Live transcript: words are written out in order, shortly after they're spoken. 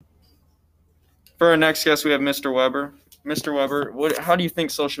For our next guest, we have Mr. Weber. Mr. Weber, how do you think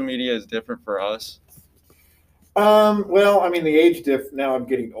social media is different for us? Well, I mean, the age now I'm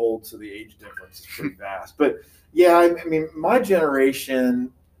getting old, so the age difference is pretty vast. But yeah, I mean, my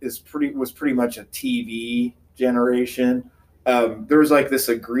generation was pretty much a TV generation. There was like this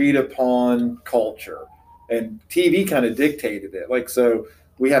agreed upon culture, and TV kind of dictated it. Like, so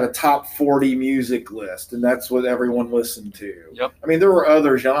we had a top 40 music list, and that's what everyone listened to. Yep. I mean, there were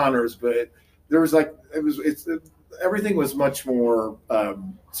other genres, but there was like everything was much more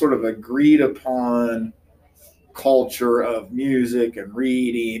sort of agreed upon culture of music and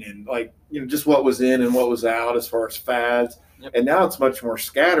reading and just what was in and what was out as far as fads. Yep. And now it's much more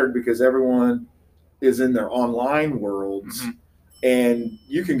scattered because everyone is in their online worlds. Mm-hmm. And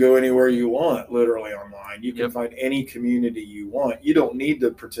you can go anywhere you want, literally online. You can Yep. find any community you want. You don't need to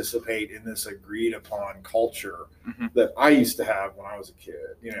participate in this agreed upon culture Mm-hmm. that I used to have when I was a kid,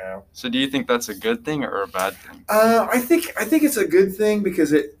 So do you think that's a good thing or a bad thing? I think it's a good thing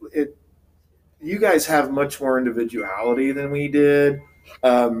because it you guys have much more individuality than we did.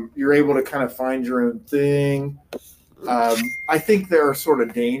 You're able to kind of find your own thing. I think there are sort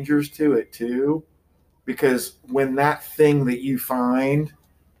of dangers to it too, because when that thing that you find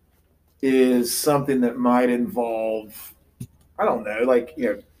is something that might involve, I don't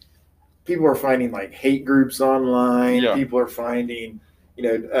know, people are finding like hate groups online. Yeah. People are finding,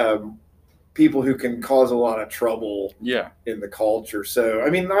 people who can cause a lot of trouble in the culture. So,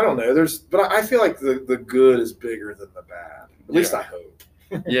 I mean, I don't know. But I feel like the good is bigger than the bad. At least I hope.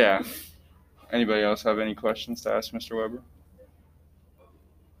 Yeah. Anybody else have any questions to ask Mr. Weber?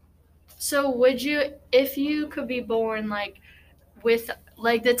 So would you, if you could be born with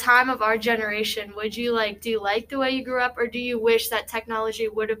the time of our generation, would you do you like the way you grew up, or do you wish that technology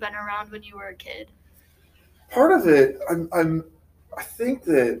would have been around when you were a kid? Part of it, I think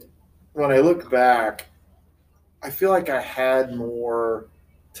that when I look back, I feel like I had more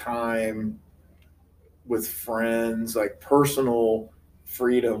time with friends, like personal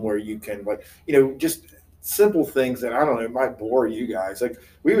freedom where you can just simple things that, I don't know, might bore you guys. Like,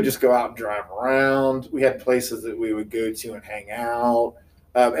 we would just go out and drive around. We had places that we would go to and hang out.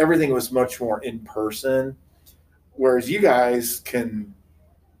 Everything was much more in person, whereas you guys can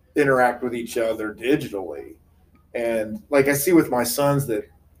interact with each other digitally. And like I see with my sons that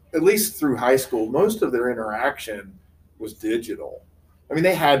at least through high school, most of their interaction was digital. I mean,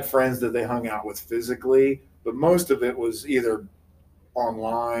 they had friends that they hung out with physically, but most of it was either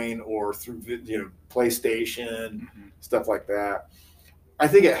online or through PlayStation, stuff like that. I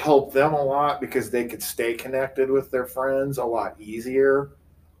think it helped them a lot because they could stay connected with their friends a lot easier.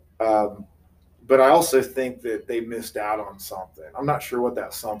 But I also think that they missed out on something. I'm not sure what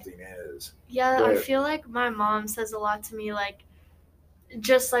that something is. Yeah, I feel like my mom says a lot to me,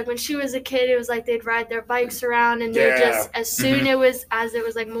 just when she was a kid, it was they'd ride their bikes around, and they just, as soon as it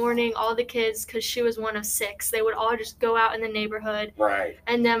was morning, all the kids, because she was one of 6, they would all just go out in the neighborhood. Right.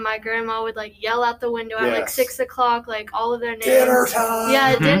 And then my grandma would yell out the window at 6 o'clock, all of their names. Dinner time.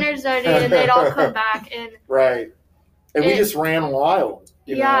 Yeah, dinner's ready, and they'd all come back. And right. And we just ran wild.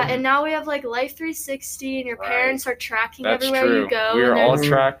 And now we have Life 360, and your parents are tracking everywhere you go. We are all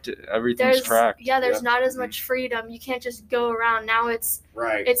tracked. Everything's tracked. Yeah, there's not as much freedom. You can't just go around. Now it's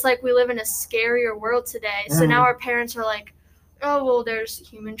right. We live in a scarier world today. So now our parents are oh, well, there's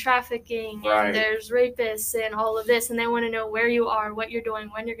human trafficking, and there's rapists and all of this, and they want to know where you are, what you're doing,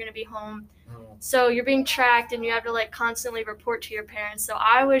 when you're going to be home. So you're being tracked, and you have to constantly report to your parents. So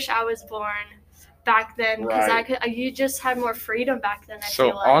I wish I was born back then, because you just had more freedom back then. I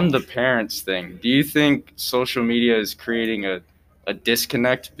feel like. On the parents thing, do you think social media is creating a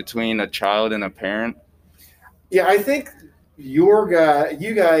disconnect between a child and a parent? Yeah, I think you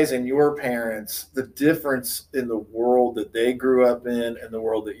guys and your parents, the difference in the world that they grew up in and the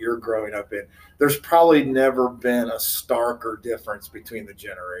world that you're growing up in, there's probably never been a starker difference between the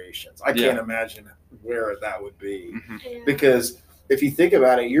generations. I can't imagine where that would be. Because if you think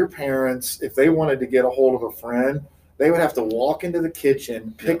about it, your parents, if they wanted to get a hold of a friend, they would have to walk into the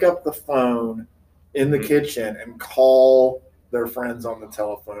kitchen, pick up the phone in the kitchen, and call their friends on the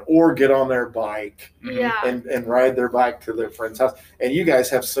telephone, or get on their bike and ride their bike to their friend's house. And you guys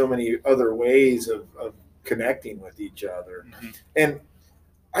have so many other ways of connecting with each other. And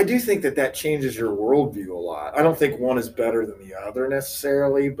I do think that changes your worldview a lot. I don't think one is better than the other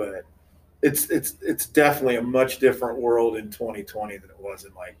necessarily, but it's definitely a much different world in 2020 than it was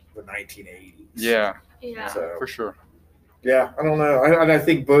in the 1980s. Yeah. So, for sure. Yeah, I don't know. I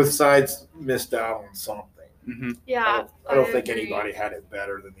think both sides missed out on something. Hmm. Yeah. I don't think agree. anybody had it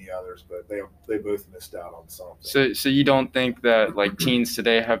better than the others, but they both missed out on something. So you don't think that like teens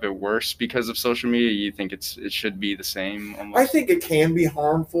today have it worse because of social media? You think it should be the same almost? I think it can be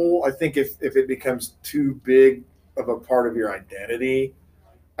harmful. I think if it becomes too big of a part of your identity,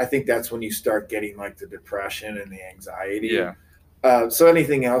 I think that's when you start getting like the depression and the anxiety. Yeah. So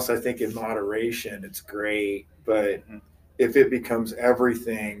anything else, I think in moderation, it's great. But if it becomes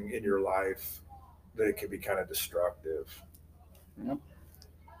everything in your life, then it can be kind of destructive. Yep.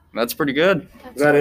 That's pretty good. Is that